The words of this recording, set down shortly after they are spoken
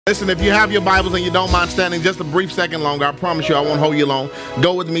Listen, if you have your Bibles and you don't mind standing just a brief second longer, I promise you I won't hold you long.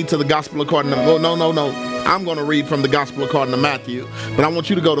 Go with me to the Gospel according to... Oh, no. I'm going to read from the Gospel according to Matthew. But I want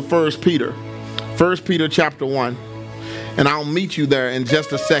you to go to 1 Peter. 1 Peter chapter 1. And I'll meet you there in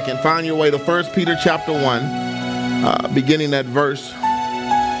just a second. Find your way to 1 Peter chapter 1, beginning at verse 1.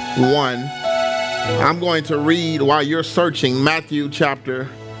 I'm going to read while you're searching Matthew chapter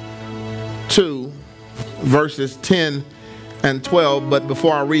 2, verses 10 and 12. But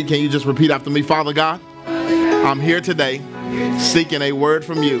before I read, can you just repeat after me? Father God, I'm here today seeking a word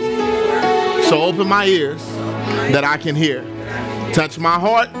from you. So open my ears that I can hear. Touch my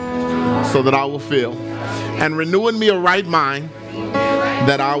heart so that I will feel. And renew in me a right mind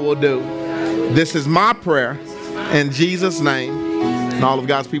that I will do. This is my prayer in Jesus' name. And all of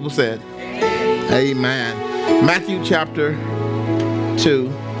God's people said, amen. Matthew chapter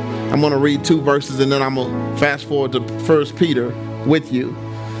 2. I'm going to read 2 verses and then I'm going to fast forward to 1 Peter with you.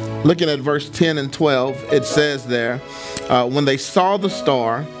 Looking at verse 10 and 12, it says there, when they saw the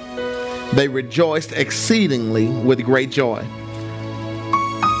star, they rejoiced exceedingly with great joy.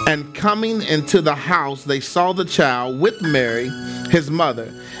 And coming into the house, they saw the child with Mary, his mother,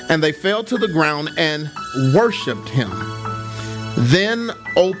 and they fell to the ground and worshiped him. Then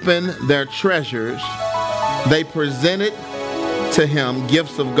opened their treasures. They presented to him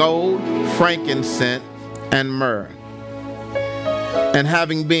gifts of gold, frankincense, and myrrh. And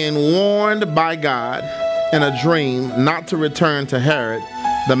having been warned by God in a dream not to return to Herod,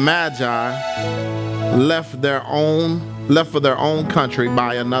 the Magi left for their own country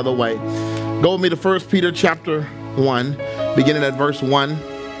by another way. Go with me to 1 Peter chapter 1, beginning at verse 1.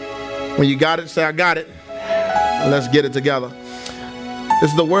 When you got it, say, I got it. Let's get it together.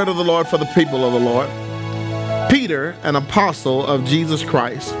 This is the word of the Lord for the people of the Lord. Peter, an apostle of Jesus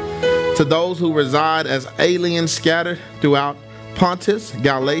Christ, to those who reside as aliens scattered throughout Pontus,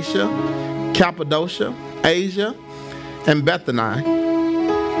 Galatia, Cappadocia, Asia, and Bithynia,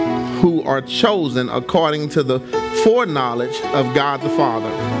 who are chosen according to the foreknowledge of God the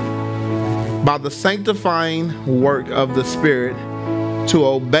Father, by the sanctifying work of the Spirit, to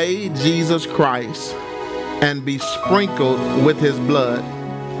obey Jesus Christ and be sprinkled with his blood.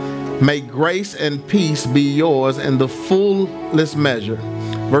 May grace and peace be yours in the fullest measure.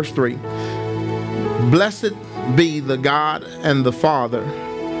 Verse 3. Blessed be the God and the Father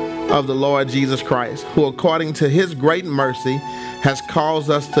of the Lord Jesus Christ, who according to his great mercy has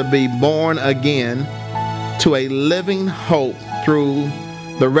caused us to be born again to a living hope through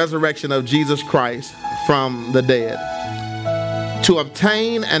the resurrection of Jesus Christ from the dead, to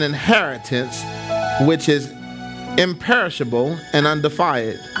obtain an inheritance which is imperishable and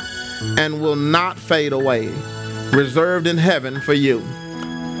undefiled, and will not fade away, reserved in heaven for you,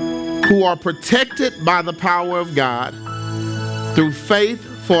 who are protected by the power of God through faith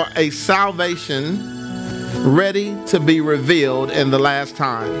for a salvation ready to be revealed in the last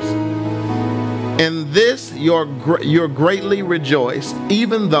times. In this you're greatly rejoiced,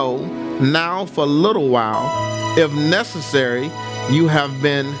 even though now for a little while, if necessary, you have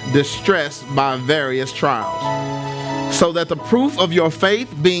been distressed by various trials, so that the proof of your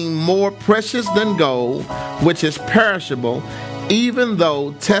faith, being more precious than gold, which is perishable, even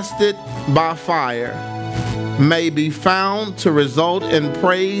though tested by fire, may be found to result in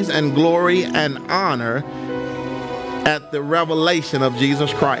praise and glory and honor at the revelation of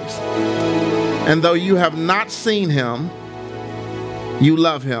Jesus Christ. And though you have not seen him, you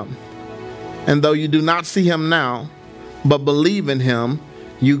love him. And though you do not see him now, but believe in him,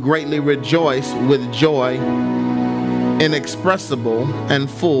 you greatly rejoice with joy inexpressible and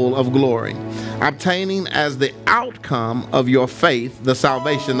full of glory, obtaining as the outcome of your faith the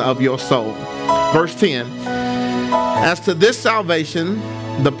salvation of your soul. Verse 10. As to this salvation,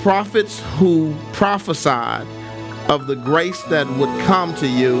 the prophets who prophesied of the grace that would come to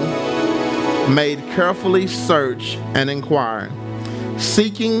you made carefully search and inquire,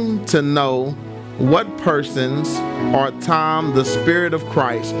 seeking to know what persons or time the Spirit of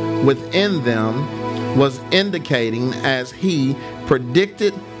Christ within them was indicating as he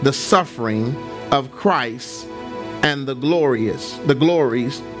predicted the suffering of Christ and the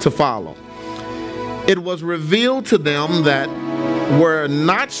glories to follow. It was revealed to them that were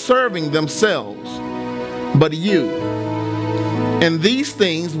not serving themselves, but you. And these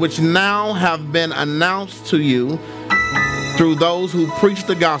things which now have been announced to you through those who preach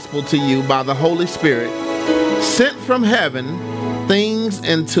the gospel to you by the Holy Spirit, sent from heaven, things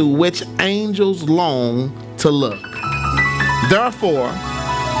into which angels long to look. Therefore,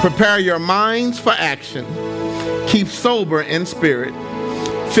 prepare your minds for action. Keep sober in spirit.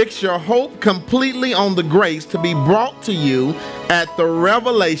 Fix your hope completely on the grace to be brought to you at the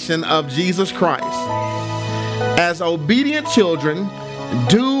revelation of Jesus Christ. As obedient children,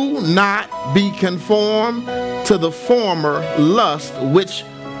 do not be conformed to the former lust which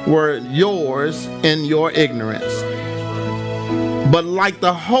were yours in your ignorance. But like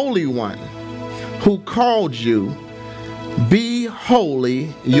the Holy One who called you, be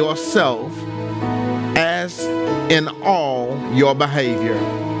holy yourself as in all your behavior.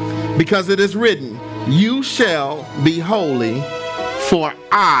 Because it is written, you shall be holy, for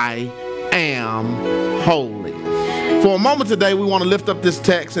I am holy. For a moment today, we want to lift up this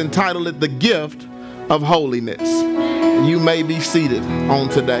text and title it, The Gift of Holiness. You may be seated on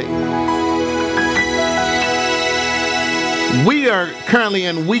today. We are currently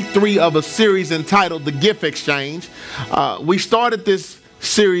in week 3 of a series entitled The Gift Exchange. We started this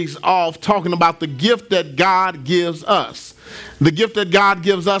series off talking about the gift that God gives us. The gift that God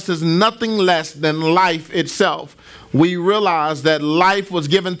gives us is nothing less than life itself. We realize that life was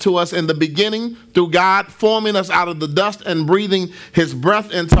given to us in the beginning through God forming us out of the dust and breathing his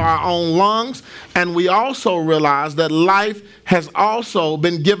breath into our own lungs. And we also realize that life has also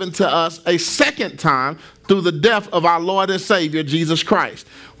been given to us a second time through the death of our Lord and Savior, Jesus Christ.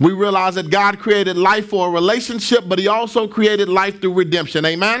 We realize that God created life for a relationship, but he also created life through redemption.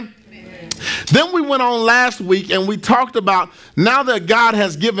 Amen? Then we went on last week and we talked about now that God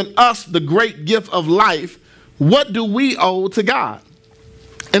has given us the great gift of life, what do we owe to God?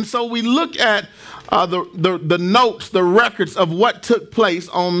 And so we look at the notes, the records of what took place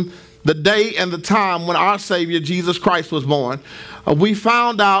on the day and the time when our Savior Jesus Christ was born. We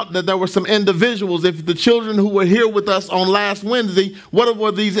found out that there were some individuals. If the children who were here with us on last Wednesday, what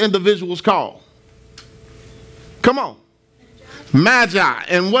were these individuals called? Come on. Magi.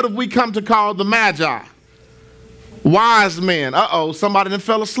 And what have we come to call the Magi? Wise men. Somebody done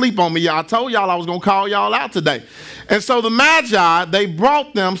fell asleep on me, y'all. I told y'all I was going to call y'all out today. And so the Magi, they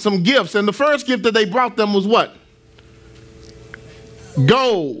brought them some gifts. And the first gift that they brought them was what?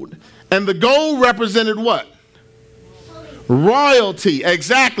 Gold. And the gold represented what? Royalty.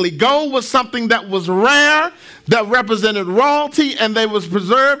 Exactly. Gold was something that was rare, that represented royalty, and they was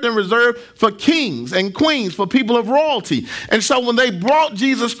preserved and reserved for kings and queens, for people of royalty. And so when they brought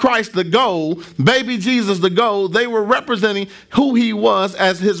Jesus Christ the gold, baby Jesus the gold, they were representing who he was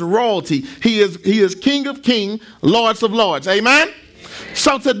as his royalty. He is King of kings, Lords of lords. Amen?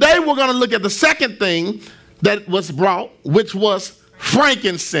 So today we're going to look at the second thing that was brought, which was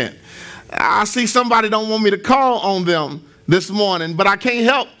frankincense. I see somebody don't want me to call on them this morning, but I can't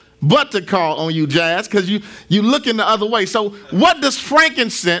help but to call on you, Jazz, because you looking the other way. So what does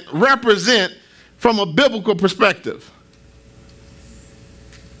frankincense represent from a biblical perspective?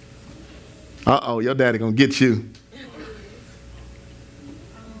 Your daddy gonna get you.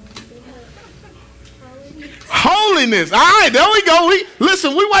 Holiness. All right, there we go.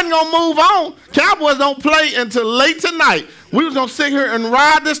 Listen, we wasn't gonna move on. Cowboys don't play until late tonight. We was gonna sit here and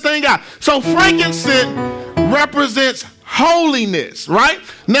ride this thing out. So frankincense represents holiness, right?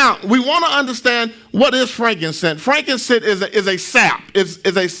 Now, we want to understand what is frankincense. Frankincense is a sap. It's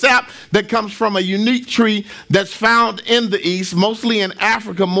a sap that comes from a unique tree that's found in the East, mostly in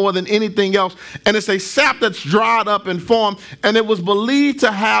Africa more than anything else. And it's a sap that's dried up and formed, and it was believed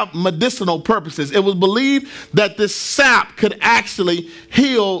to have medicinal purposes. It was believed that this sap could actually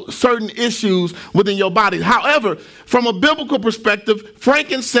heal certain issues within your body. However, from a biblical perspective,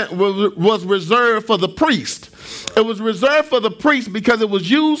 frankincense was reserved for the priest. It was reserved for the priest because it was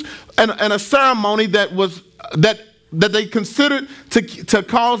used in a ceremony that they considered to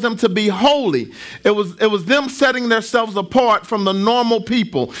cause them to be holy. It was them setting themselves apart from the normal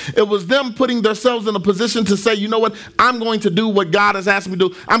people. It was them putting themselves in a position to say, you know what, I'm going to do what God has asked me to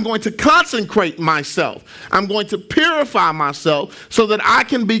do. I'm going to consecrate myself. I'm going to purify myself so that I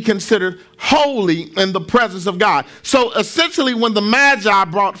can be considered holy in the presence of God. So essentially, when the Magi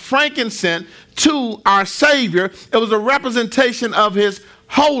brought frankincense to our Savior, it was a representation of his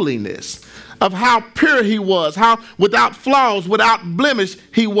holiness, of how pure he was, how without flaws, without blemish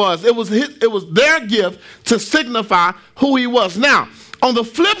he was. It was their gift to signify who he was. Now, on the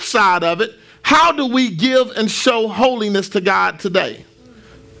flip side of it, how do we give and show holiness to God today?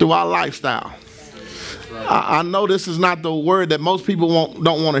 Through our lifestyle. I know this is not the word that most people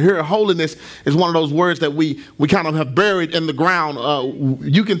don't want to hear. Holiness is one of those words that we kind of have buried in the ground.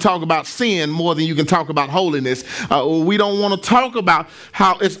 You can talk about sin more than you can talk about holiness. We don't want to talk about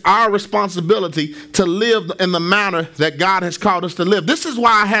how it's our responsibility to live in the manner that God has called us to live. This is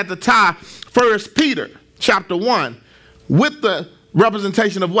why I had to tie 1 Peter chapter 1 with the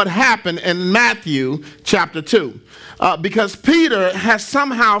representation of what happened in Matthew chapter 2. Because Peter has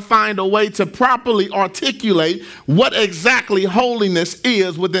somehow found a way to properly articulate what exactly holiness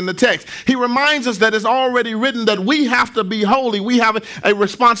is within the text. He reminds us that it's already written that we have to be holy. We have a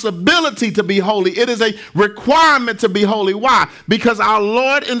responsibility to be holy. It is a requirement to be holy. Why? Because our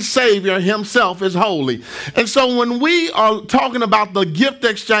Lord and Savior himself is holy. And so when we are talking about the gift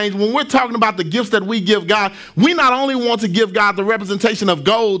exchange, when we're talking about the gifts that we give God, we not only want to give God the representation of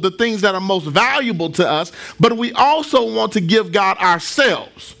gold, the things that are most valuable to us, but we also want to give God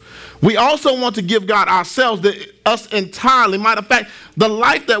ourselves. We also want to give God ourselves, us entirely. Matter of fact, the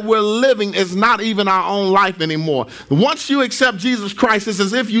life that we're living is not even our own life anymore. Once you accept Jesus Christ, it's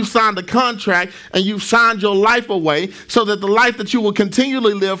as if you signed a contract and you've signed your life away so that the life that you will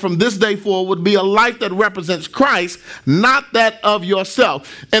continually live from this day forward would be a life that represents Christ, not that of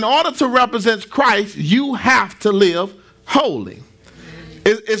yourself. In order to represent Christ, you have to live holy.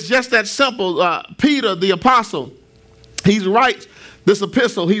 It's just that simple. Peter, the apostle, he writes this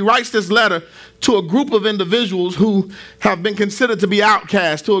epistle. He writes this letter to a group of individuals who have been considered to be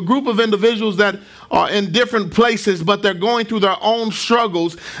outcasts, to a group of individuals that are in different places, but they're going through their own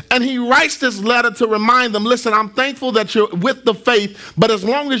struggles. And he writes this letter to remind them, listen, I'm thankful that you're with the faith, but as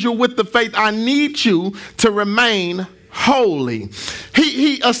long as you're with the faith, I need you to remain holy.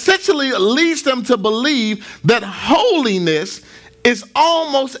 He essentially leads them to believe that holiness is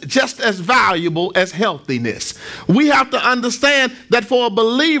almost just as valuable as healthiness. We have to understand that for a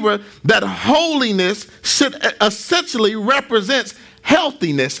believer, that holiness should essentially represents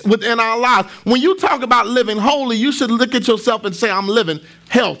healthiness within our lives. When you talk about living holy, you should look at yourself and say, I'm living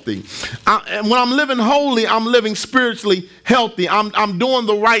healthy. And when I'm living holy, I'm living spiritually healthy. I'm doing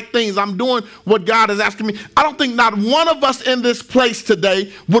the right things. I'm doing what God is asking me. I don't think not one of us in this place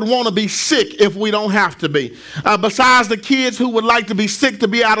today would want to be sick if we don't have to be. Besides the kids who would like to be sick to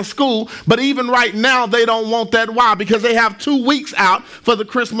be out of school, but even right now they don't want that. Why? Because they have 2 weeks out for the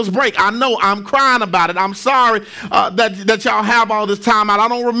Christmas break. I know, I'm crying about it. I'm sorry that y'all have all this time out. I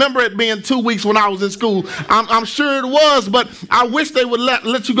don't remember it being 2 weeks when I was in school. I'm sure it was, but I wish they would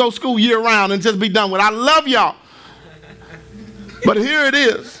let you go to school year round and just be done with it. I love y'all. But here it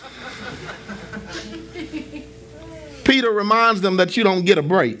is. Peter reminds them that you don't get a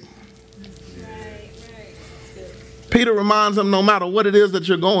break. Peter reminds them no matter what it is that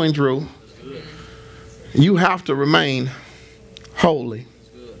you're going through, you have to remain holy.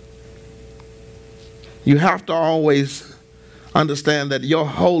 You have to always understand that your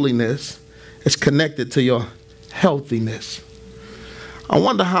holiness is connected to your healthiness. I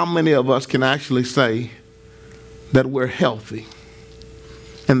wonder how many of us can actually say that we're healthy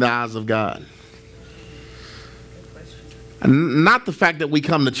in the eyes of God. And not the fact that we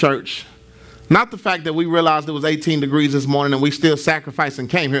come to church, not the fact that we realized it was 18 degrees this morning and we still sacrificed and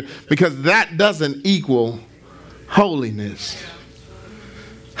came here, because that doesn't equal holiness.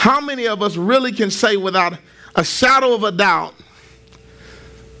 How many of us really can say without a shadow of a doubt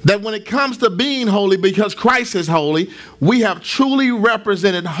that when it comes to being holy, because Christ is holy, we have truly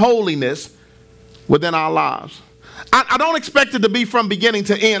represented holiness within our lives? I don't expect it to be from beginning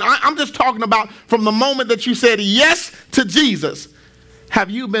to end. I'm just talking about from the moment that you said yes to Jesus. Have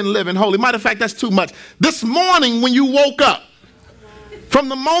you been living holy? Matter of fact, that's too much. This morning when you woke up, from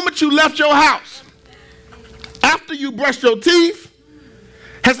the moment you left your house, after you brushed your teeth,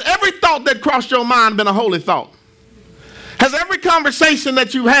 has every thought that crossed your mind been a holy thought? Has every conversation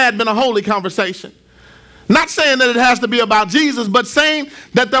that you've had been a holy conversation? Not saying that it has to be about Jesus, but saying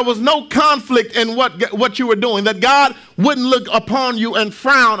that there was no conflict in what you were doing, that God wouldn't look upon you and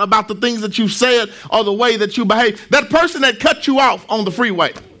frown about the things that you said or the way that you behaved. That person that cut you off on the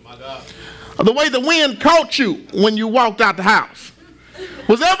freeway, or the way the wind caught you when you walked out the house.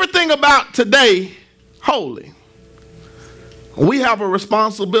 Was everything about today holy? We have a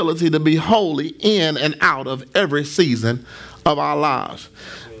responsibility to be holy in and out of every season of our lives.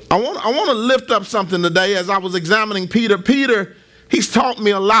 I want to lift up something today. As I was examining Peter, he's taught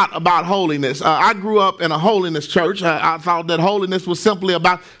me a lot about holiness. I grew up in a holiness church. I thought that holiness was simply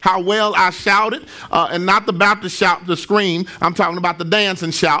about how well I shouted, and not the Baptist shout, the scream. I'm talking about the dance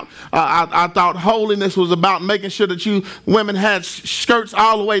and shout. I thought holiness was about making sure that you women had skirts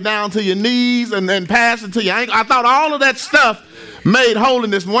all the way down to your knees and then pass it to your ankle. I thought all of that stuff made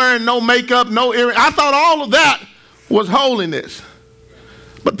holiness. Wearing no makeup, no earring. I thought all of that was holiness.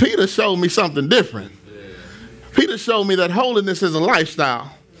 But Peter showed me something different. Peter showed me that holiness is a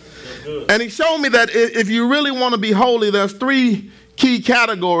lifestyle. And he showed me that if you really want to be holy, there's 3 key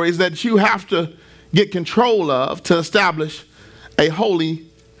categories that you have to get control of to establish a holy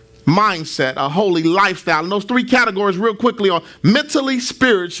mindset, a holy lifestyle. And those three categories real quickly are mentally,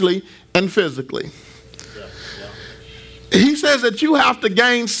 spiritually, and physically. He says that you have to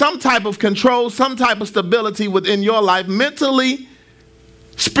gain some type of control, some type of stability within your life, mentally,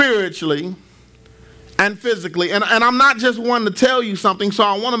 spiritually, and physically. And I'm not just one to tell you something, so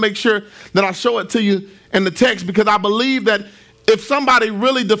I want to make sure that I show it to you in the text, because I believe that if somebody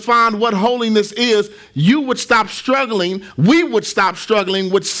really defined what holiness is, you would stop struggling. We would stop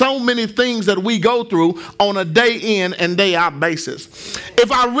struggling with so many things that we go through on a day in and day out basis.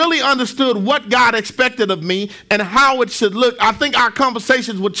 If I really understood what God expected of me and how it should look, I think our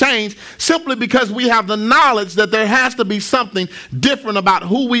conversations would change, simply because we have the knowledge that there has to be something different about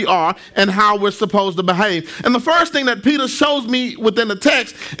who we are and how we're supposed to behave. And the first thing that Peter shows me within the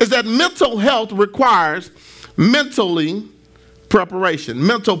text is that mental health requires mental preparation.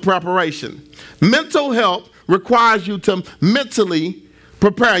 Mental health requires you to mentally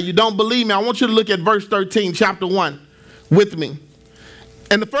prepare. You don't believe me? I want you to look at verse 13, chapter 1 with me.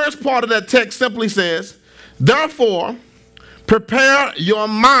 And the first part of that text simply says, therefore, prepare your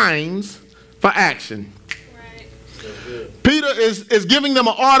minds for action. Right. Peter is giving them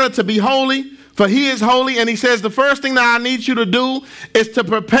an order to be holy, for he is holy. And he says the first thing that I need you to do is to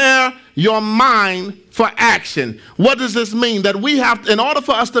prepare your mind for action. What does this mean? That we have, in order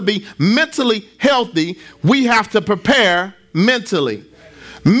for us to be mentally healthy, we have to prepare mentally.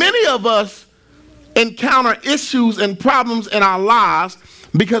 Many of us encounter issues and problems in our lives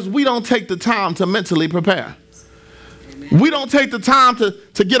because we don't take the time to mentally prepare. We don't take the time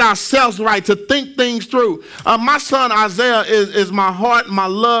to get ourselves right, to think things through. My son Isaiah is my heart, my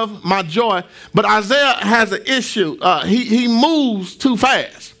love, my joy. But Isaiah has an issue. He moves too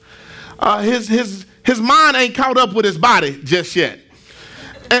fast. His mind ain't caught up with his body just yet.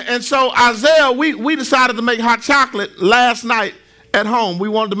 And so Isaiah, we decided to make hot chocolate last night at home. We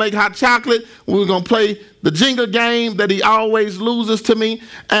wanted to make hot chocolate. We were going to play the Jenga game that he always loses to me.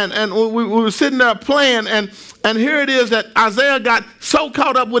 And we were sitting there playing, and here it is that Isaiah got so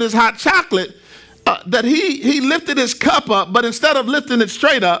caught up with his hot chocolate that he lifted his cup up, but instead of lifting it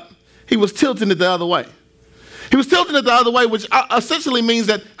straight up, he was tilting it the other way. He was tilting it the other way, which essentially means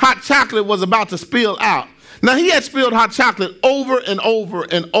that hot chocolate was about to spill out. Now, he had spilled hot chocolate over and over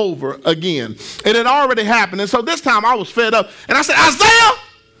and over again. It had already happened. And so this time I was fed up. And I said, Isaiah!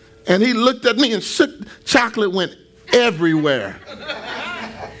 And he looked at me and shook. Chocolate went everywhere.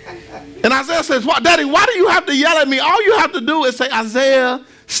 And Isaiah says, "What, Daddy, why do you have to yell at me? All you have to do is say, Isaiah,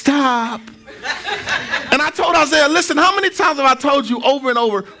 stop." And I told Isaiah, listen, how many times have I told you over and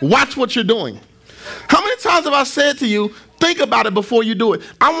over, watch what you're doing? How many times have I said to you, think about it before you do it?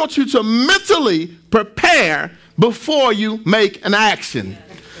 I want you to mentally prepare before you make an action.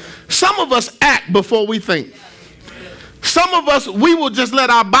 Some of us act before we think. Some of us, we will just let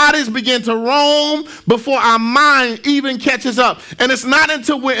our bodies begin to roam before our mind even catches up. And it's not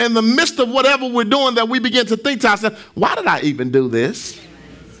until we're in the midst of whatever we're doing that we begin to think to ourselves, why did I even do this?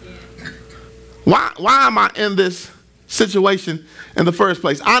 Why am I in this situation in the first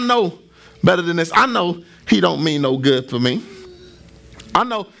place? I know better than this. I know he don't mean no good for me. I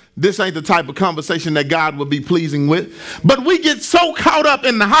know this ain't the type of conversation that God would be pleasing with. But we get so caught up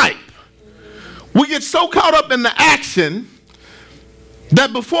in the hype. We get so caught up in the action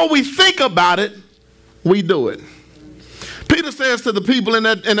that before we think about it, we do it. Peter says to the people in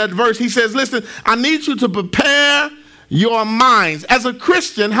that verse, he says, listen, I need you to prepare your minds. As a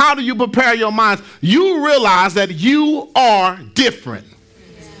Christian, how do you prepare your minds? You realize that you are different.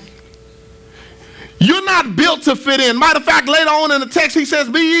 You're not built to fit in. Matter of fact, later on in the text, he says,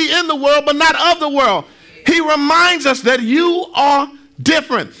 be ye in the world, but not of the world. He reminds us that you are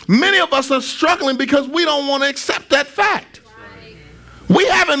different. Many of us are struggling because we don't want to accept that fact. Right. We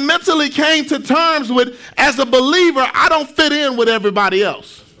haven't mentally came to terms with, as a believer, I don't fit in with everybody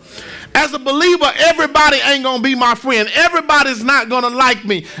else. As a believer, everybody ain't going to be my friend. Everybody's not going to like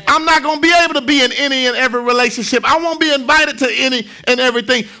me. I'm not going to be able to be in any and every relationship. I won't be invited to any and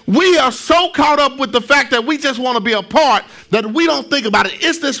everything. We are so caught up with the fact that we just want to be a part that we don't think about it.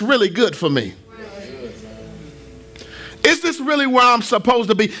 Is this really good for me? Is this really where I'm supposed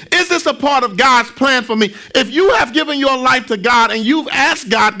to be? Is this a part of God's plan for me? If you have given your life to God and you've asked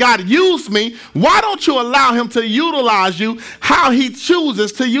God, God, use me, why don't you allow him to utilize you how he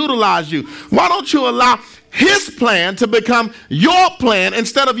chooses to utilize you? Why don't you allow his plan to become your plan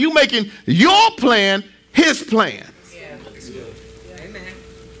instead of you making your plan his plan? Yeah. Amen.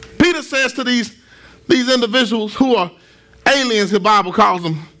 Peter says to these individuals who are aliens, the Bible calls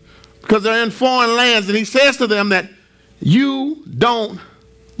them, because they're in foreign lands, and he says to them that you don't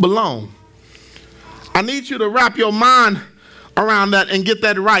belong. I need you to wrap your mind around that and get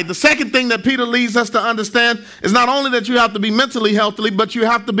that right. The second thing that Peter leads us to understand is not only that you have to be mentally healthy, but you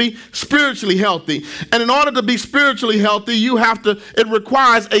have to be spiritually healthy. And in order to be spiritually healthy, it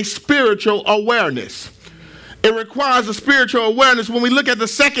requires a spiritual awareness. It requires a spiritual awareness. When we look at the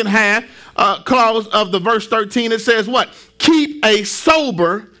second half clause of the verse 13, it says what? Keep a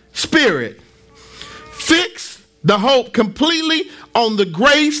sober spirit. Fix the hope completely on the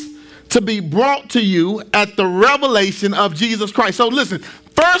grace to be brought to you at the revelation of Jesus Christ. So listen,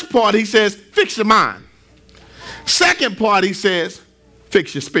 first part he says, fix your mind. Second part he says,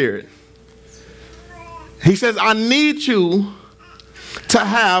 fix your spirit. He says, I need you to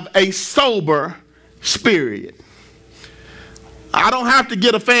have a sober spirit. I don't have to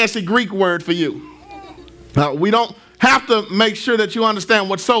get a fancy Greek word for you. We don't have to make sure that you understand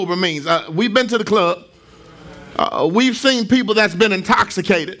what sober means. We've been to the club. We've seen people that's been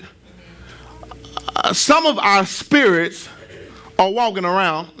intoxicated. Some of our spirits are walking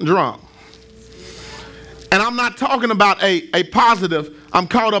around drunk. And I'm not talking about a positive, I'm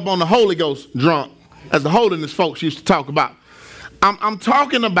caught up on the Holy Ghost drunk, as the Holiness folks used to talk about. I'm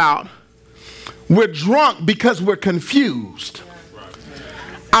talking about we're drunk because we're confused.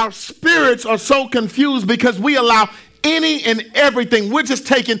 Our spirits are so confused because we allow any and everything. We're just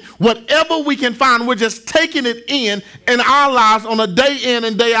taking whatever we can find. We're just taking it in our lives on a day in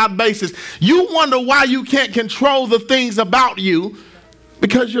and day out basis. You wonder why you can't control the things about you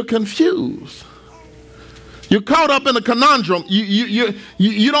because you're confused. You're caught up in a conundrum.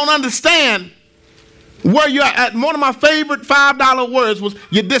 You don't understand where you're at. One of my favorite $5 words was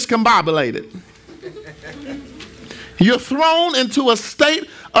you're discombobulated. You're thrown into a state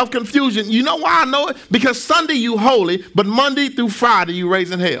of confusion. You know why I know it? Because Sunday you holy, but Monday through Friday you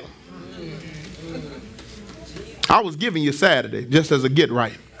raising hell. I was giving you Saturday just as a get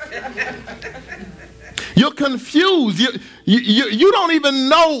right. You're confused. You don't even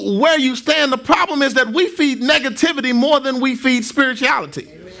know where you stand. The problem is that we feed negativity more than we feed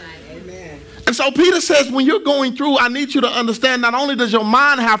spirituality. Amen. And so Peter says, when you're going through, I need you to understand not only does your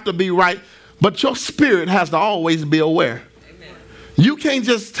mind have to be right, but your spirit has to always be aware. Amen. You can't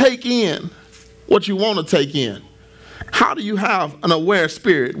just take in what you want to take in. How do you have an aware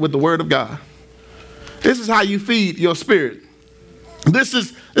spirit with the Word of God? This is how you feed your spirit. This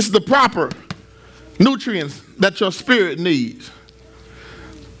is the proper nutrients that your spirit needs.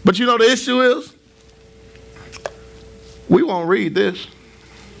 But you know the issue is, we won't read this.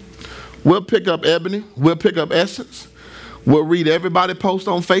 We'll pick up Ebony. We'll pick up Essence. We'll read everybody post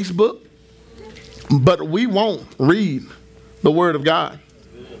on Facebook. But we won't read the Word of God.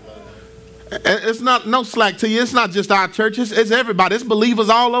 It's not no slack to you. It's not just our churches. It's everybody. It's believers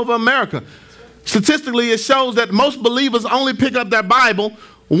all over America. Statistically, it shows that most believers only pick up their Bible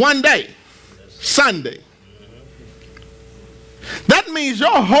one day, Sunday. That means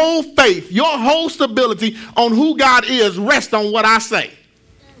your whole faith, your whole stability on who God is rests on what I say.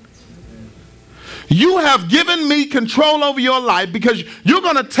 You have given me control over your life because you're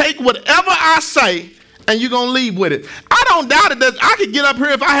going to take whatever I say and you're going to leave with it. I don't doubt it that I could get up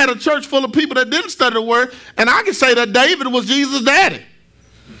here if I had a church full of people that didn't study the Word, and I could say that David was Jesus' daddy.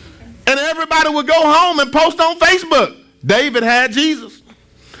 And everybody would go home and post on Facebook, David had Jesus.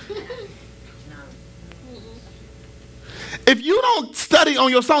 If you don't study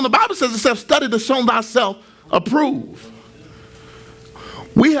on your own, the Bible says itself, study to show thyself approved.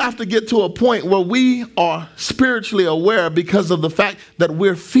 We have to get to a point where we are spiritually aware because of the fact that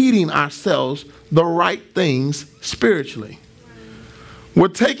we're feeding ourselves the right things spiritually. We're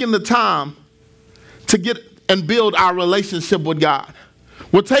taking the time to get and build our relationship with God.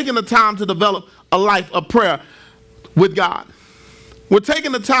 We're taking the time to develop a life of prayer with God. We're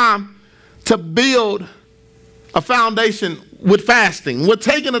taking the time to build a foundation with fasting. We're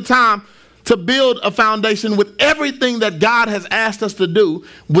taking the time to build a foundation with everything that God has asked us to do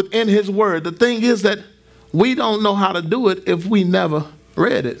within His Word. The thing is that we don't know how to do it if we never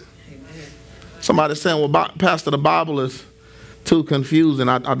read it. Amen. Somebody's saying, well, Pastor, the Bible is too confusing.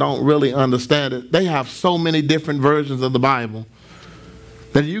 I don't really understand it. They have so many different versions of the Bible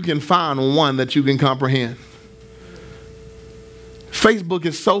that you can find one that you can comprehend. Facebook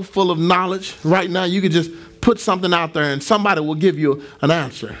is so full of knowledge. Right now, you can just put something out there and somebody will give you an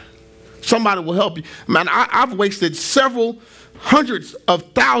answer. Somebody will help you. Man, I've wasted several hundreds of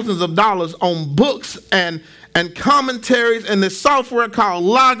thousands of dollars on books and commentaries and this software called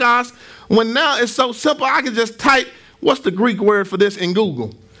Logos, when now it's so simple, I can just type, what's the Greek word for this in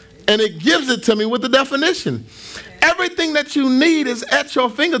Google? And it gives it to me with the definition. Everything that you need is at your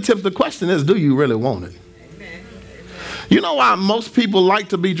fingertips. The question is, do you really want it? Amen. You know why most people like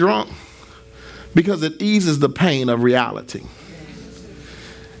to be drunk? Because it eases the pain of reality.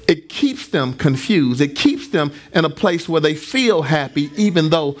 it keeps them confused. It keeps them in a place where they feel happy even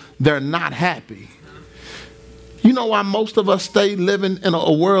though they're not happy. You know why most of us stay living in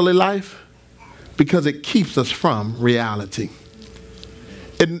a worldly life? Because it keeps us from reality.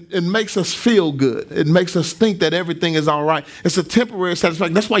 It makes us feel good. It makes us think that everything is all right. It's a temporary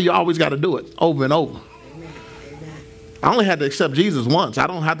satisfaction. That's why you always got to do it over and over. I only had to accept Jesus once. I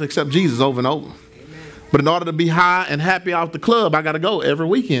don't have to accept Jesus over and over. But in order to be high and happy off the club, I got to go every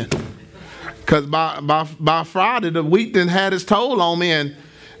weekend. Because by Friday, the week done had its toll on me,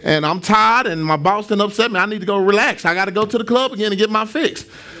 and I'm tired, and my boss done upset me. I need to go relax. I got to go to the club again and get my fix.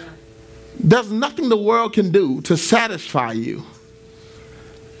 There's nothing the world can do to satisfy you,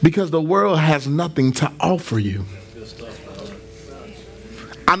 because the world has nothing to offer you.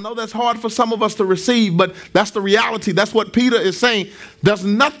 I know that's hard for some of us to receive, but that's the reality. That's what Peter is saying. There's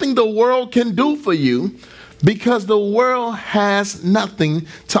nothing the world can do for you because the world has nothing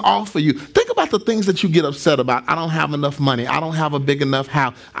to offer you. Think about the things that you get upset about. I don't have enough money. I don't have a big enough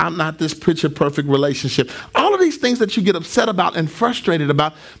house. I'm not this picture perfect relationship. All of these things that you get upset about and frustrated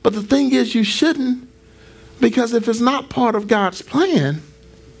about. But the thing is, you shouldn't, because if it's not part of God's plan,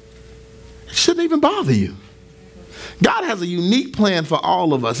 it shouldn't even bother you. God has a unique plan for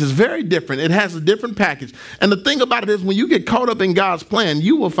all of us. It's very different. It has a different package. And the thing about it is, when you get caught up in God's plan,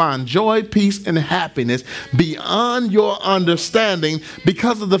 you will find joy, peace, and happiness beyond your understanding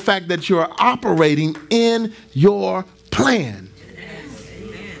because of the fact that you're operating in your plan.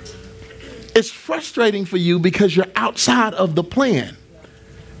 It's frustrating for you because you're outside of the plan.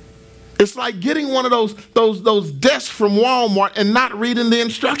 It's like getting one of those desks from Walmart and not reading the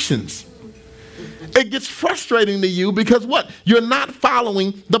instructions. It gets frustrating to you because what? You're not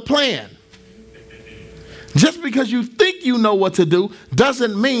following the plan. Just because you think you know what to do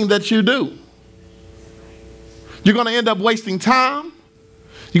doesn't mean that you do. You're going to end up wasting time.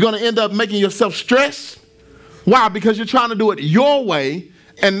 You're going to end up making yourself stressed. Why? Because you're trying to do it your way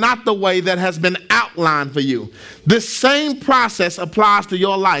and not the way that has been outlined for you. This same process applies to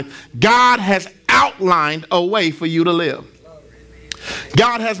your life. God has outlined a way for you to live.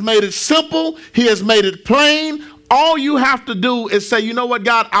 God has made it simple. He has made it plain. All you have to do is say, you know what,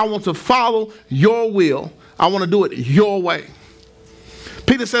 God, I want to follow your will. I want to do it your way.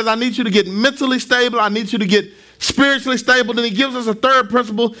 Peter says, I need you to get mentally stable. I need you to get spiritually stable. Then he gives us a third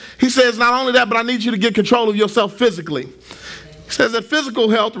principle. He says, not only that, but I need you to get control of yourself physically. He says that physical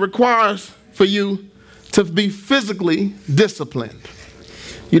health requires for you to be physically disciplined.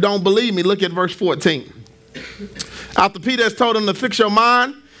 You don't believe me? Look at verse 14. After Peter has told him to fix your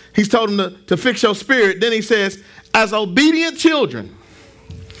mind, he's told him to fix your spirit. Then he says, as obedient children,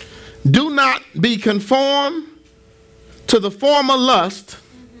 do not be conformed to the former lust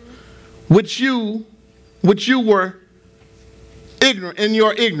which you were ignorant in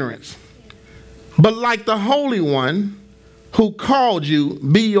your ignorance. But like the Holy One who called you,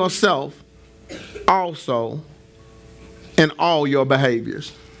 be yourself also in all your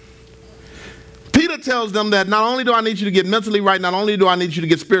behaviors. Peter tells them that not only do I need you to get mentally right, not only do I need you to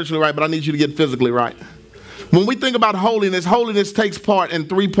get spiritually right, but I need you to get physically right. When we think about holiness, holiness takes part in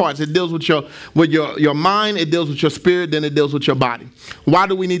three parts. It deals with your mind, it deals with your spirit, then it deals with your body. Why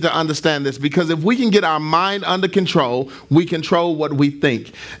do we need to understand this? Because if we can get our mind under control, we control what we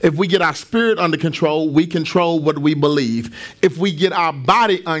think. If we get our spirit under control, we control what we believe. If we get our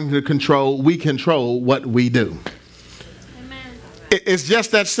body under control, we control what we do. Amen. It's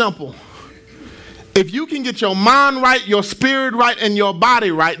just that simple. If you can get your mind right, your spirit right, and your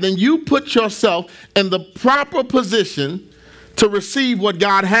body right, then you put yourself in the proper position to receive what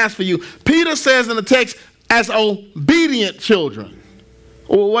God has for you. Peter says in the text, as obedient children.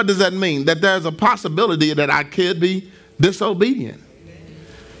 Well, what does that mean? That there's a possibility that I could be disobedient.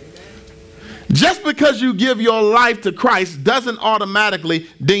 Just because you give your life to Christ doesn't automatically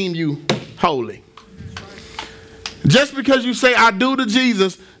deem you holy. Just because you say I do to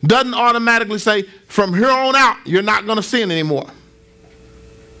Jesus doesn't automatically say from here on out you're not going to sin anymore.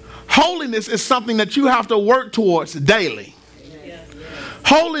 Holiness is something that you have to work towards daily.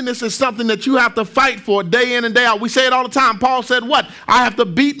 Holiness is something that you have to fight for day in and day out. We say it all the time. Paul said what? I have to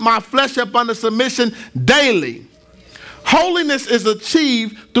beat my flesh up under submission daily. Holiness is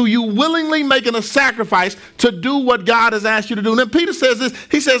achieved through you willingly making a sacrifice to do what God has asked you to do. And then Peter says this.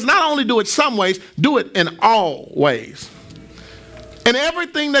 He says, not only do it some ways, do it in all ways. And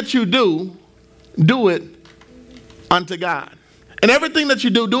everything that you do, do it unto God. And everything that you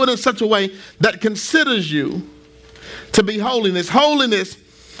do, do it in such a way that considers you to be holiness. Holiness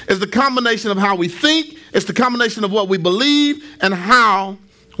is the combination of how we think. It's the combination of what we believe and how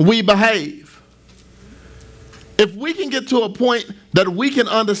we behave. if we can get to a point that we can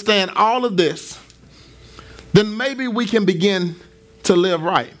understand all of this, then maybe we can begin to live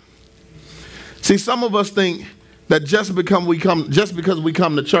right. See, some of us think that just because we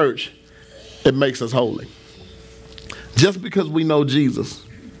come to church, it makes us holy. Just because we know Jesus,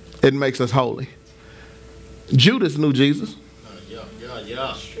 it makes us holy. Judas knew Jesus.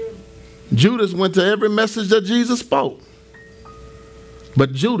 Yeah. Judas went to every message that Jesus spoke.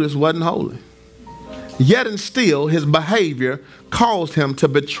 But Judas wasn't holy. Yet and still, his behavior caused him to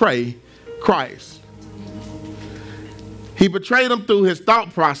betray Christ. He betrayed him through his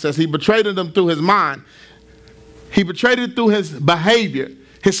thought process. He betrayed him through his mind. He betrayed it through his behavior.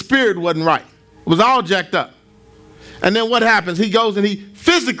 His spirit wasn't right. It was all jacked up. And then what happens? He goes and he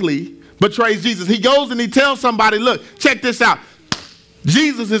physically betrays Jesus. He goes and he tells somebody, look, check this out.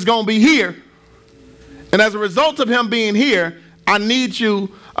 Jesus is going to be here. And as a result of him being here, I need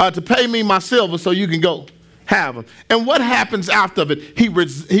you to pay me my silver so you can go have him. And what happens after it? He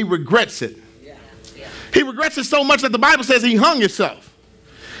regrets it. He regrets it so much that the Bible says he hung himself.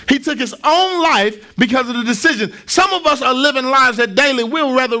 He took his own life because of the decision. Some of us are living lives that daily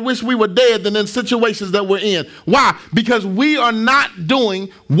we'll rather wish we were dead than in situations that we're in. Why? Because we are not doing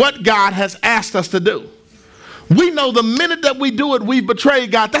what God has asked us to do. We know the minute that we do it, we've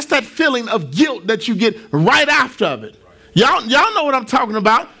betrayed God. That's that feeling of guilt that you get right after of it. Y'all know what I'm talking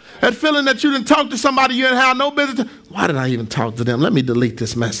about. That feeling that you didn't talk to somebody you didn't have no business. Why did I even talk to them? Let me delete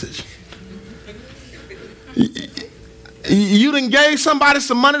this message. You done gave somebody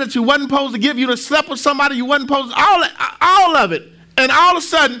some money that you wasn't supposed to give. You done slept with somebody you wasn't supposed to. All of it. And all of a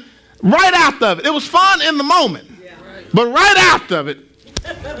sudden, right after of it, it was fun in the moment. Yeah. But right after of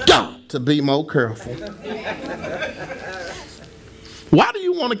it, got to be more careful. Why do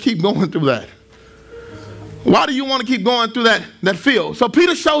you want to keep going through that? Why do you want to keep going through that field? So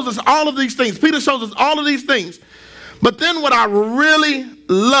Peter shows us all of these things. Peter shows us all of these things. But then what I really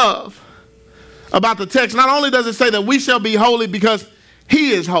love about the text, not only does it say that we shall be holy because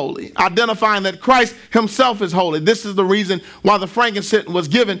he is holy, identifying that Christ himself is holy. This is the reason why the frankincense was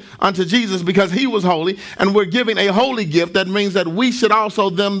given unto Jesus, because he was holy, and we're giving a holy gift. That means that we should also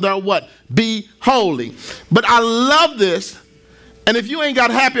be holy. But I love this. And if you ain't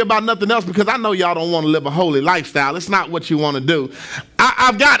got happy about nothing else, because I know y'all don't want to live a holy lifestyle, it's not what you want to do.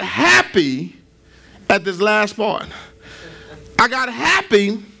 I've got happy at this last part. I got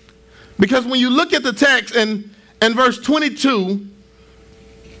happy because when you look at the text in verse 22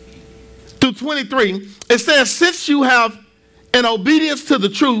 through 23, it says, since you have, in obedience to the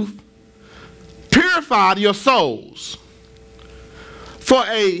truth, purified your souls for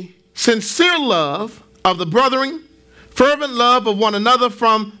a sincere love of the brethren, fervent love of one another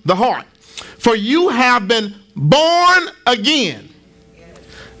from the heart. For you have been born again,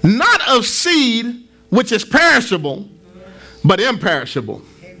 not of seed which is perishable, but imperishable.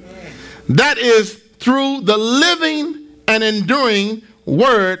 That is through the living and enduring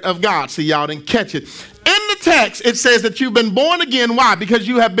word of God. See, y'all didn't catch it. In the text, it says that you've been born again. Why? Because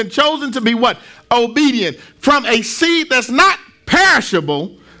you have been chosen to be what? Obedient. From a seed that's not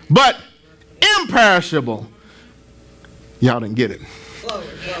perishable, but imperishable. Y'all didn't get it.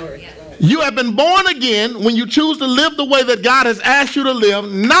 Glory. You have been born again when you choose to live the way that God has asked you to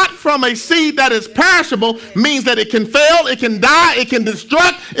live, not from a seed that is perishable, means that it can fail, it can die, it can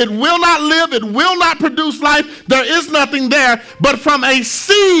destruct, it will not live, it will not produce life. There is nothing there, but from a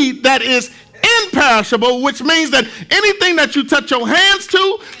seed that is imperishable, which means that anything that you touch your hands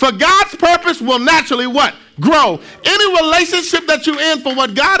to for God's purpose will naturally what? Grow. Any relationship that you're in for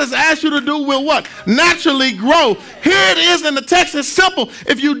what God has asked you to do will what? Naturally grow. Here it is in the text. It's simple.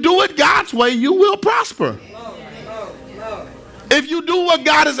 If you do it God's way, you will prosper. If you do what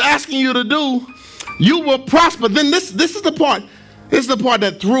God is asking you to do, you will prosper. Then this is the part. This is the part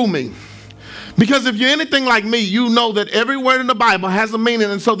that threw me. Because if you're anything like me, you know that every word in the Bible has a meaning.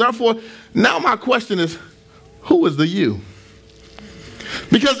 And so therefore, now my question is, who is the you?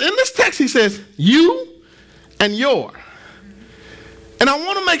 Because in this text he says, you and your. And I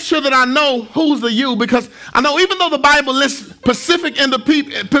want to make sure that I know who's the you, because I know even though the Bible lists specific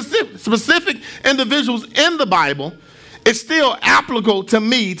individuals in the Bible, it's still applicable to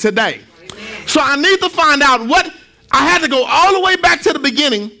me today. So I need to find out what, I had to go all the way back to the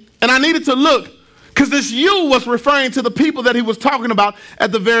beginning, and I needed to look, because this you was referring to the people that he was talking about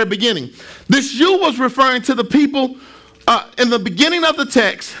at the very beginning. This you was referring to the people in the beginning of the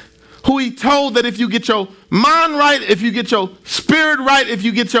text, who he told that if you get your mind right, if you get your spirit right, if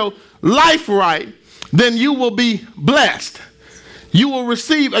you get your life right, then you will be blessed. You will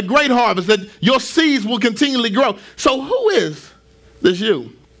receive a great harvest, that your seeds will continually grow. So who is this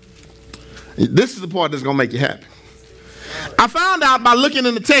you? This is the part that's going to make you happy. I found out by looking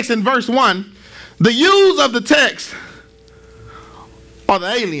in the text in verse 1, the yous of the text are the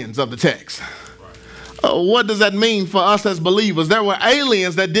aliens of the text. What does that mean for us as believers? There were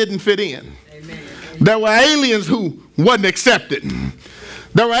aliens that didn't fit in. Amen. There were aliens who wasn't accepted.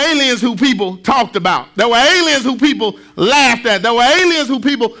 There were aliens who people talked about. There were aliens who people laughed at. There were aliens who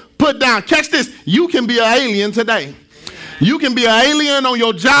people put down. Catch this. You can be an alien today. You can be an alien on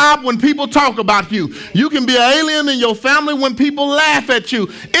your job when people talk about you. You can be an alien in your family when people laugh at you.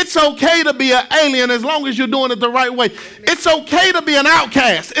 It's okay to be an alien as long as you're doing it the right way. It's okay to be an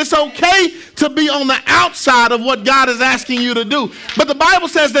outcast. It's okay to be on the outside of what God is asking you to do. But the Bible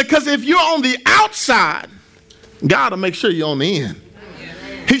says that because if you're on the outside, God will make sure you're on the end.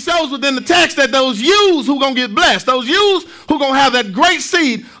 He shows within the text that those yous who are going to get blessed, those yous who are going to have that great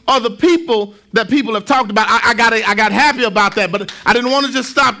seed are the people that people have talked about. I got happy about that, but I didn't want to just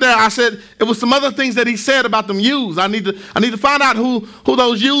stop there. I said it was some other things that he said about them yous. I need to find out who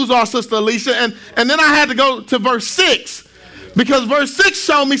those yous are, Sister Alicia. And then I had to go to verse 6 because verse 6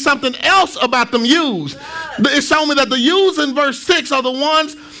 showed me something else about them yous. It showed me that the yous in verse 6 are the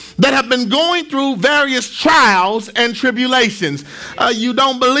ones that have been going through various trials and tribulations. You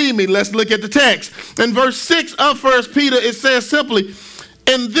don't believe me? Let's look at the text. In verse 6 of 1 Peter, it says simply,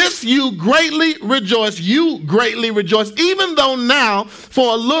 "In this you greatly rejoice, even though now,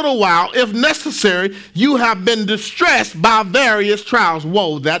 for a little while, if necessary, you have been distressed by various trials."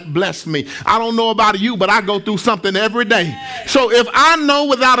 Whoa, that blessed me. I don't know about you, but I go through something every day. So if I know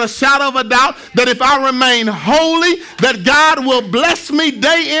without a shadow of a doubt that if I remain holy, that God will bless me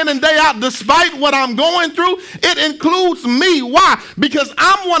day in and day out despite what I'm going through, it includes me. Why? Because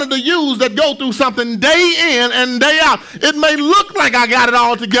I'm one of the yous that go through something day in and day out. It may look like I got it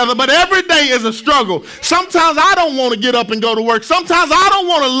all together, but every day is a struggle. Sometimes I don't want to get up and go to work. Sometimes I don't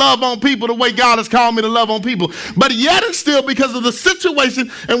want to love on people the way God has called me to love on people. But yet and still, because of the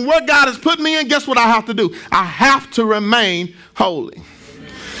situation and where God has put me in, guess what I have to do? I have to remain holy.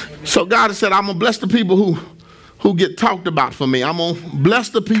 So God has said, I'm going to bless the people who get talked about for me. I'm going to bless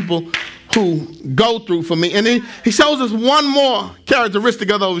the people who go through for me. And he shows us one more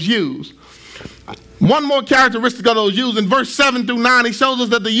characteristic of those yous. One more characteristic of those yous. In verse 7 through 9, he shows us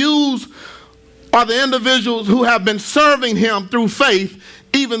that the yous are the individuals who have been serving him through faith,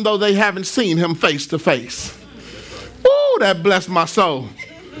 even though they haven't seen him face to face. Ooh, that blessed my soul.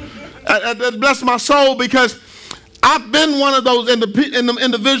 That blessed my soul because I've been one of those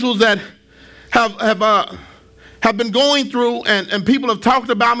individuals that have been going through, and people have talked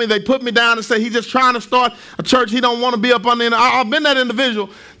about me. They put me down and say he's just trying to start a church. He don't want to be up on the. I've been that individual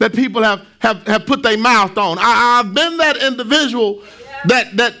that people have put their mouth on. I've been that individual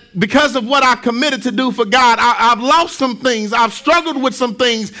that because of what I've committed to do for God, I've lost some things. I've struggled with some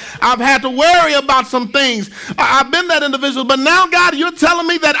things. I've had to worry about some things. I've been that individual. But now, God, you're telling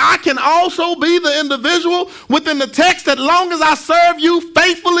me that I can also be the individual within the text that long as I serve you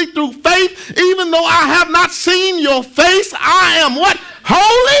faithfully through faith, even though I have not seen your face, I am what?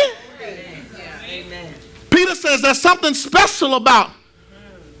 Holy? Amen. Peter says there's something special about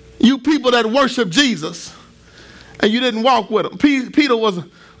you people that worship Jesus and you didn't walk with him. Peter was an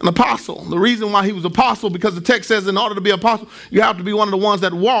apostle. The reason why he was apostle, because the text says in order to be apostle, you have to be one of the ones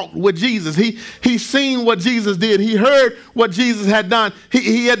that walked with Jesus. He seen what Jesus did. He heard what Jesus had done.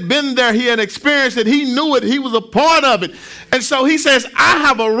 He had been there. He had experienced it. He knew it. He was a part of it. And so he says, I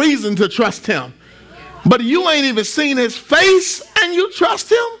have a reason to trust him. But you ain't even seen his face and you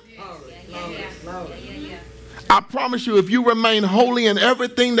trust him? I promise you, if you remain holy in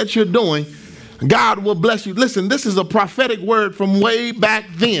everything that you're doing, God will bless you. Listen, this is a prophetic word from way back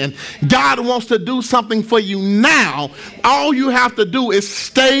then. God wants to do something for you now. All you have to do is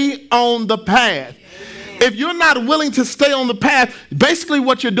stay on the path. If you're not willing to stay on the path, basically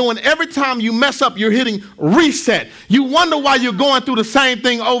what you're doing, every time you mess up, you're hitting reset. You wonder why you're going through the same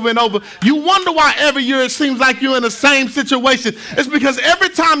thing over and over. You wonder why every year it seems like you're in the same situation. It's because every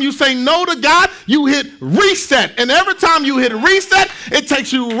time you say no to God, you hit reset. And every time you hit reset, it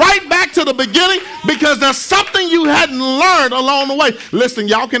takes you right back to the beginning because there's something you hadn't learned along the way. Listen,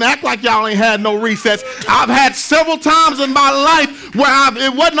 y'all can act like y'all ain't had no resets. I've had several times in my life where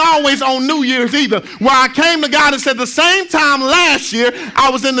it wasn't always on New Year's either, where I came to God and said the same time last year I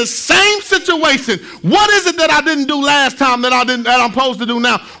was in the same situation. What is it that I didn't do last time that I'm supposed to do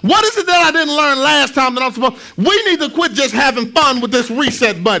now? What is it that I didn't learn last time that I'm supposed to? We need to quit just having fun with this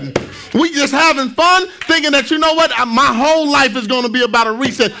reset button. We just having fun thinking that, you know what, my whole life is going to be about a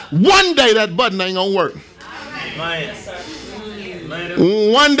reset. One day that button ain't going to work.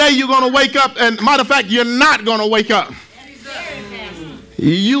 One day you're going to wake up, and matter of fact, you're not going to wake up.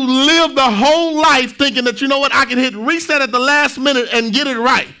 You live the whole life thinking that, you know what, I can hit reset at the last minute and get it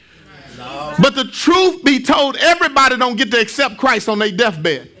right. No. But the truth be told, everybody don't get to accept Christ on their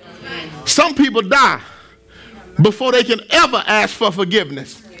deathbed. Some people die before they can ever ask for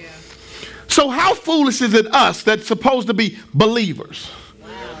forgiveness. So how foolish is it us that's supposed to be believers?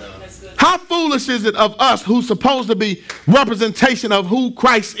 How foolish is it of us who's supposed to be representation of who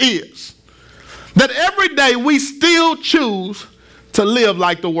Christ is, that every day we still choose to live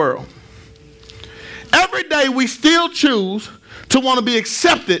like the world? Every day we still choose to want to be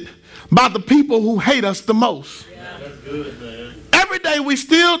accepted by the people who hate us the most. Yeah. That's good, man. Every day we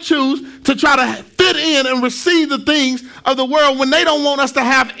still choose to try to fit in and receive the things of the world when they don't want us to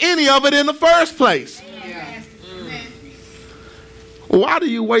have any of it in the first place. Yeah. Why do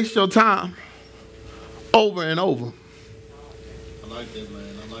you waste your time over and over? I like that, man.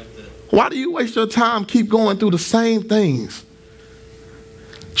 I like that. Why do you waste your time keep going through the same things,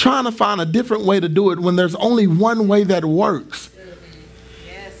 trying to find a different way to do it when there's only one way that works?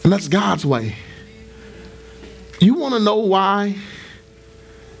 And that's God's way. You want to know why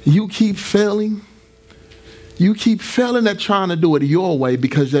you keep failing? You keep failing at trying to do it your way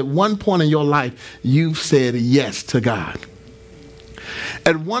because at one point in your life, you've said yes to God.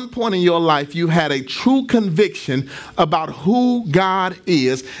 At one point in your life, you had a true conviction about who God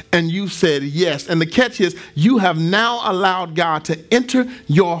is, and you said yes. And the catch is, you have now allowed God to enter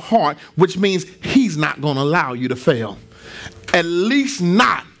your heart, which means he's not going to allow you to fail. At least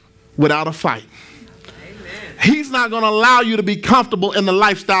not without a fight. Amen. He's not going to allow you to be comfortable in the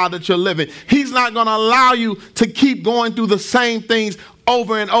lifestyle that you're living. He's not going to allow you to keep going through the same things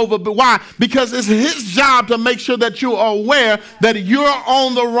over and over. But why? Because it's his job to make sure that you are aware that you're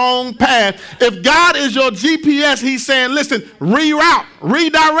on the wrong path. If God is your GPS, he's saying, listen, reroute,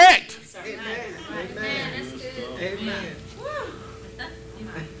 redirect. Amen. Amen.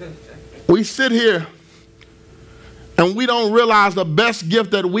 We sit here and we don't realize the best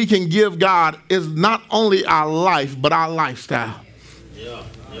gift that we can give God is not only our life, but our lifestyle. Yeah.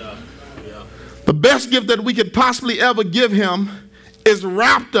 The best gift that we could possibly ever give him is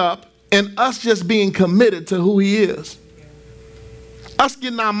wrapped up in us just being committed to who he is. Us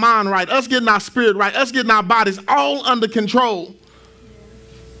getting our mind right, us getting our spirit right, us getting our bodies all under control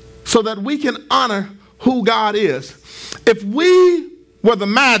so that we can honor who God is. If we were the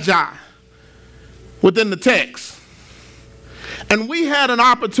Magi within the text, and we had an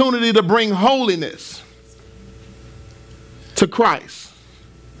opportunity to bring holiness to Christ,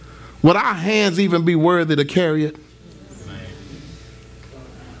 would our hands even be worthy to carry it?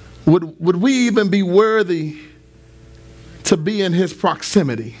 Would we even be worthy to be in his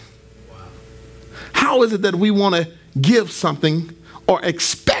proximity? How is it that we want to give something or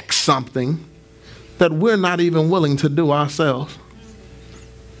expect something that we're not even willing to do ourselves?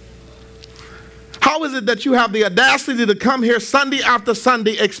 How is it that you have the audacity to come here Sunday after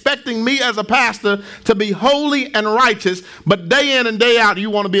Sunday expecting me as a pastor to be holy and righteous, but day in and day out you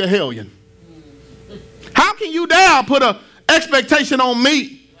want to be a hellion? How can you dare put an expectation on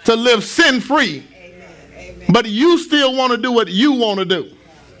me to live sin-free, but you still want to do what you want to do?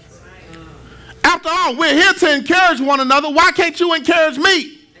 After all, we're here to encourage one another. Why can't you encourage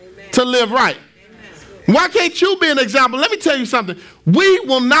me to live right? Why can't you be an example? Let me tell you something. We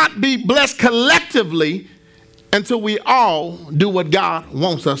will not be blessed collectively until we all do what God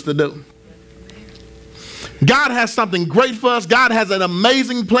wants us to do. God has something great for us. God has an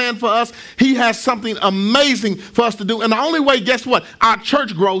amazing plan for us. He has something amazing for us to do. And the only way, guess what, our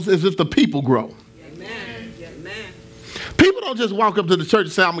church grows is if the people grow. Amen. Amen. People don't just walk up to the church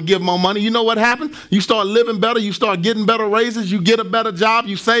and say, I'm going to give more money. You know what happens? You start living better. You start getting better raises. You get a better job.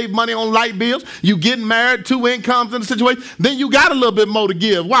 You save money on light bills. You get married, 2 incomes in the situation. Then you got a little bit more to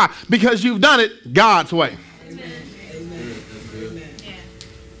give. Why? Because you've done it God's way.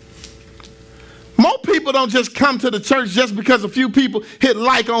 More people don't just come to the church just because a few people hit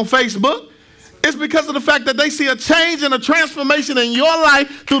like on Facebook. It's because of the fact that they see a change and a transformation in your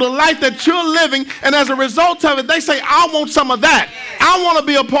life through the life that you're living. And as a result of it, they say, I want some of that. I want to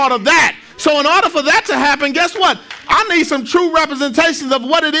be a part of that. So in order for that to happen, guess what? I need some true representations of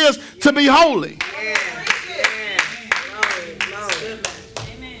what it is to be holy.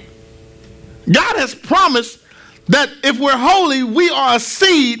 God has promised that if we're holy, we are a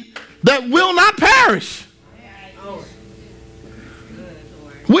seed that will not perish.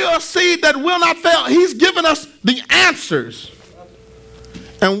 We are a seed that will not fail. He's given us the answers,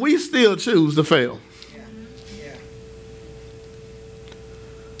 and we still choose to fail.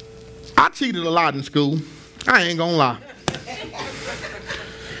 I cheated a lot in school. I ain't gonna lie.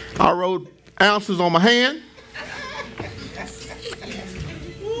 I wrote ounces on my hand.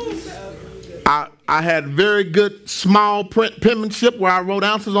 I had very good small print penmanship where I wrote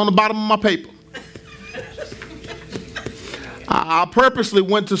ounces on the bottom of my paper. I purposely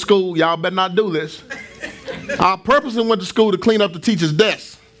went to school. Y'all better not do this. I purposely went to school to clean up the teacher's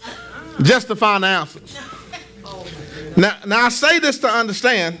desk just to find the answers. Now I say this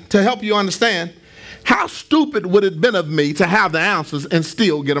to help you understand, how stupid would it have been of me to have the answers and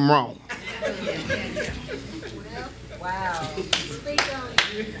still get them wrong? Wow. Speak on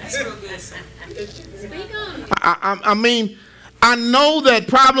it. That's real good. Speak on it. I mean, I know that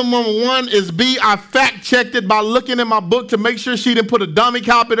problem number one is B. I fact checked it by looking in my book to make sure she didn't put a dummy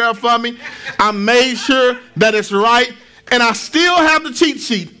copy there for me. I made sure that it's right, and I still have the cheat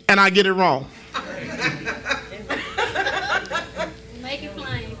sheet, and I get it wrong. Make it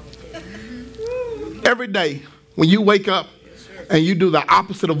plain. Every day when you wake up and you do the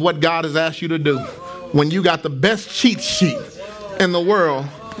opposite of what God has asked you to do, when you got the best cheat sheet in the world,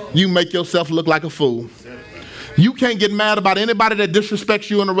 you make yourself look like a fool. You can't get mad about anybody that disrespects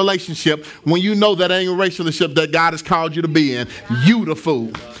you in a relationship when you know that ain't a relationship that God has called you to be in. You the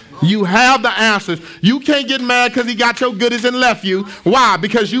fool. You have the answers. You can't get mad because he got your goodies and left you. Why?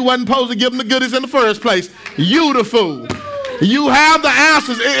 Because you wasn't supposed to give him the goodies in the first place. You the fool. You have the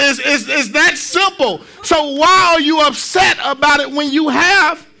answers. It's that simple. So why are you upset about it when you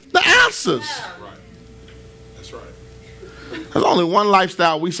have the answers? That's right. There's only one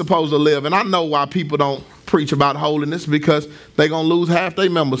lifestyle we supposed to live, and I know why people don't preach about holiness, because they're going to lose half their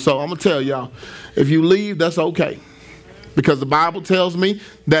members. So I'm going to tell y'all, if you leave, that's okay. Because the Bible tells me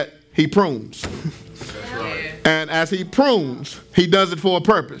that he prunes. Right. And as he prunes, he does it for a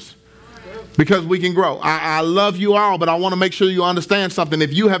purpose. Because we can grow. I love you all, but I want to make sure you understand something.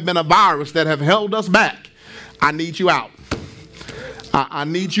 If you have been a virus that have held us back, I need you out. I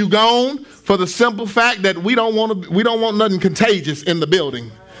need you gone for the simple fact that we don't want nothing contagious in the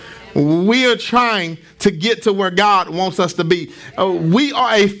building. We are trying to get to where God wants us to be. We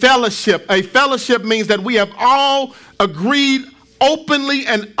are a fellowship. A fellowship means that we have all agreed openly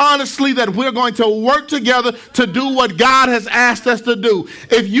and honestly that we're going to work together to do what God has asked us to do.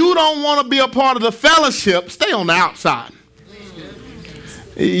 If you don't want to be a part of the fellowship, stay on the outside.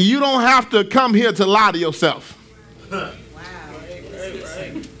 You don't have to come here to lie to yourself. I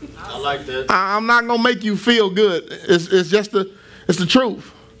like that. I'm not going to make you feel good. It's just the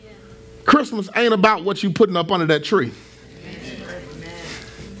truth. Christmas ain't about what you putting up under that tree.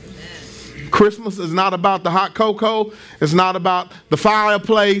 Christmas is not about the hot cocoa. It's not about the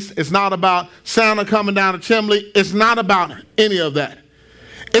fireplace. It's not about Santa coming down the chimney. It's not about any of that.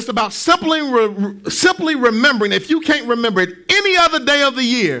 It's about simply remembering, if you can't remember it any other day of the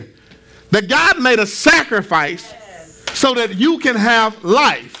year, that God made a sacrifice so that you can have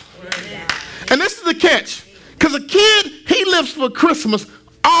life. And this is the catch. Because a kid, he lives for Christmas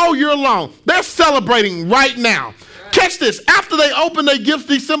all year long. They're celebrating right now. Catch this. After they open their gifts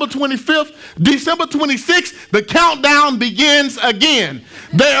December 25th, December 26th, the countdown begins again.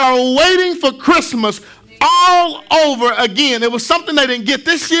 They are waiting for Christmas all over again. It was something they didn't get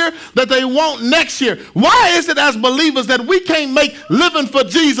this year that they want next year. Why is it as believers that we can't make living for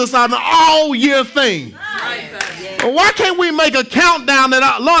Jesus an all year thing? Why can't we make a countdown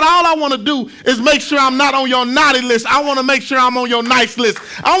that, Lord, all I want to do is make sure I'm not on your naughty list. I want to make sure I'm on your nice list.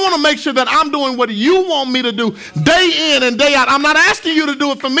 I want to make sure that I'm doing what you want me to do day in and day out. I'm not asking you to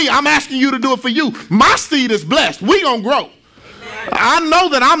do it for me. I'm asking you to do it for you. My seed is blessed. We gonna grow. I know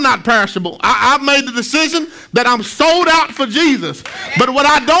that I'm not perishable. I've made the decision that I'm sold out for Jesus. But what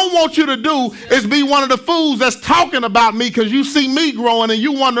I don't want you to do is be one of the fools that's talking about me because you see me growing and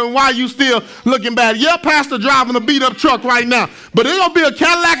you wondering why you still looking bad. Yeah, Pastor driving a beat up truck right now, but there's going to be a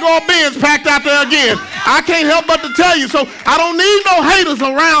Cadillac or a Benz packed out there again. I can't help but to tell you. So I don't need no haters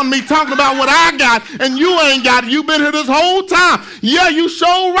around me talking about what I got and you ain't got it. You've been here this whole time. Yeah, you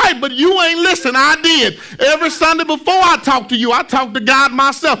sure right, but you ain't listen. I did. Every Sunday before I talk to you, I talk to God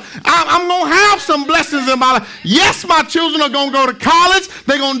myself. I'm going to have some blessings in my life. Yes, my children are going to go to college.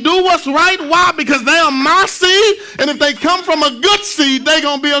 They're going to do what's right. Why? Because they are my seed. And if they come from a good seed, they're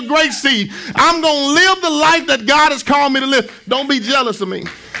going to be a great seed. I'm going to live the life that God has called me to live. Don't be jealous of me.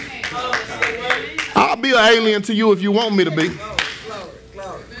 I'll be an alien to you if you want me to be.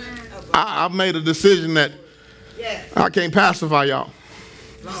 I've made a decision that I can't pacify y'all.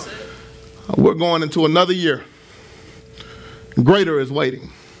 We're going into another year. Greater is waiting.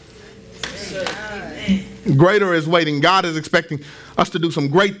 Greater is waiting. God is expecting us to do some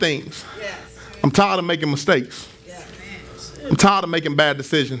great things. I'm tired of making mistakes. I'm tired of making bad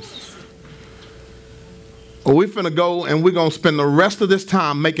decisions. We're finna go and we're going to spend the rest of this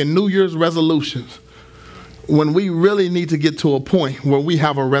time making New Year's resolutions when we really need to get to a point where we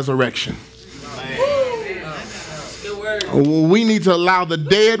have a resurrection. We need to allow the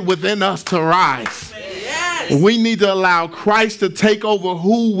dead within us to rise. We need to allow Christ to take over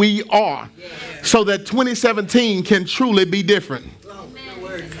who we are so that 2017 can truly be different.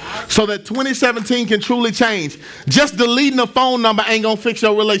 So that 2017 can truly change. Just deleting a phone number ain't going to fix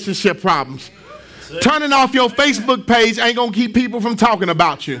your relationship problems. Turning off your Facebook page ain't going to keep people from talking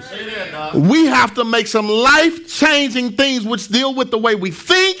about you. We have to make some life-changing things which deal with the way we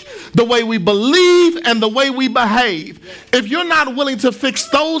think, the way we believe, and the way we behave. If you're not willing to fix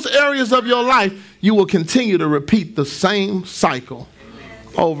those areas of your life, you will continue to repeat the same cycle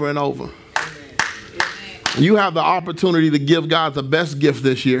over and over. You have the opportunity to give God the best gift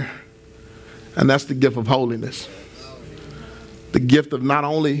this year, and that's the gift of holiness. The gift of not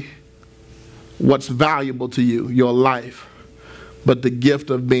only what's valuable to you, your life, but the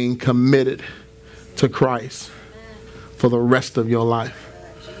gift of being committed to Christ for the rest of your life.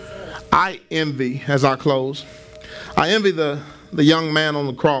 I envy, as I close, I envy the young man on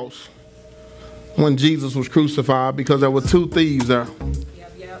the cross when Jesus was crucified, because there were two thieves there.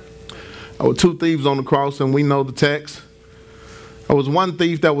 There were two thieves on the cross, and we know the text. There was one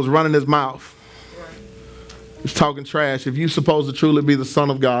thief that was running his mouth. He's talking trash. If you're supposed to truly be the Son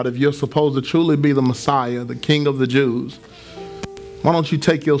of God, if you're supposed to truly be the Messiah, the King of the Jews, why don't you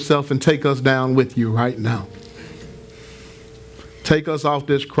take yourself and take us down with you right now? Take us off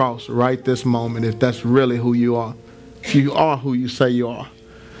this cross right this moment, if that's really who you are. If you are who you say you are.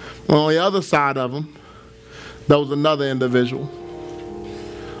 Well, on the other side of him, there was another individual,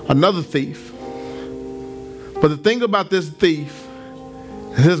 another thief. But the thing about this thief,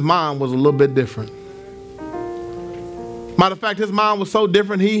 his mind was a little bit different. Matter of fact, his mind was so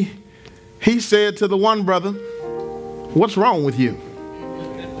different, he said to the one brother, "What's wrong with you?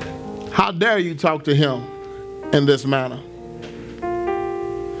 How dare you talk to him in this manner?"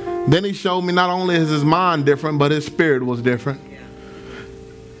 Then he showed me not only is his mind different, but his spirit was different.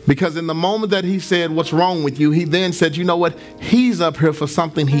 Because in the moment that he said, "What's wrong with you?" he then said, "You know what? He's up here for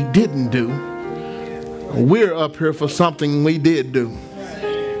something he didn't do. We're up here for something we did do."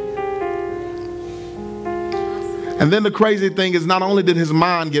 And then the crazy thing is, not only did his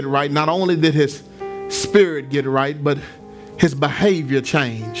mind get right, not only did his spirit get right, but his behavior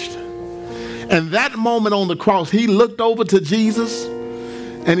changed. And that moment on the cross, he looked over to Jesus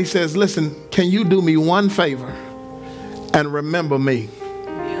and he says, "Listen, can you do me one favor and remember me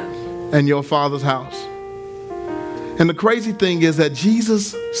and your Father's house?" And the crazy thing is that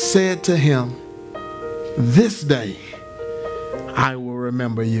Jesus said to him, "This day I will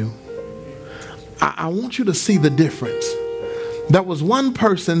remember you." I want you to see the difference. There was one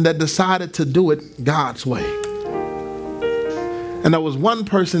person that decided to do it God's way. And there was one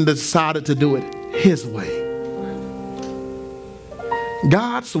person that decided to do it his way.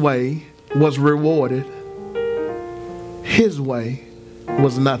 God's way was rewarded. His way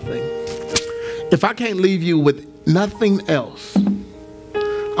was nothing. If I can't leave you with nothing else,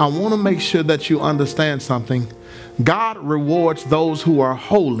 I want to make sure that you understand something. God rewards those who are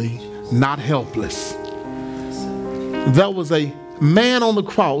holy, not helpless. There was a man on the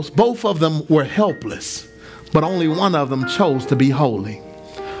cross. Both of them were helpless, but only one of them chose to be holy.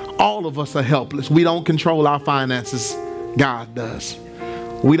 All of us are helpless. We don't control our finances. God does.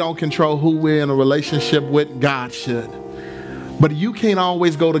 We don't control who we're in a relationship with. God should. But you can't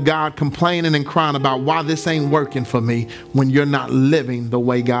always go to God complaining and crying about why this ain't working for me when you're not living the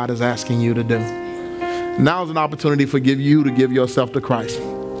way God is asking you to do. Now is an opportunity for you to give yourself to Christ.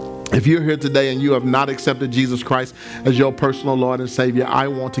 If you're here today and you have not accepted Jesus Christ as your personal Lord and Savior, I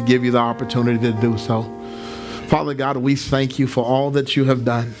want to give you the opportunity to do so. Father God, we thank you for all that you have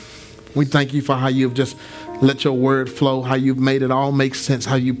done. We thank you for how you've just let your word flow, how you've made it all make sense,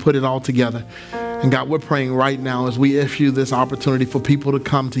 how you put it all together. And God, we're praying right now as we issue this opportunity for people to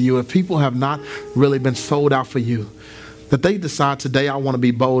come to you. If people have not really been sold out for you, that they decide today, I want to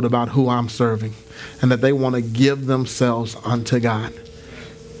be bold about who I'm serving, and that they want to give themselves unto God.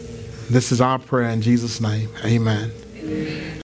 This is our prayer in Jesus' name. Amen.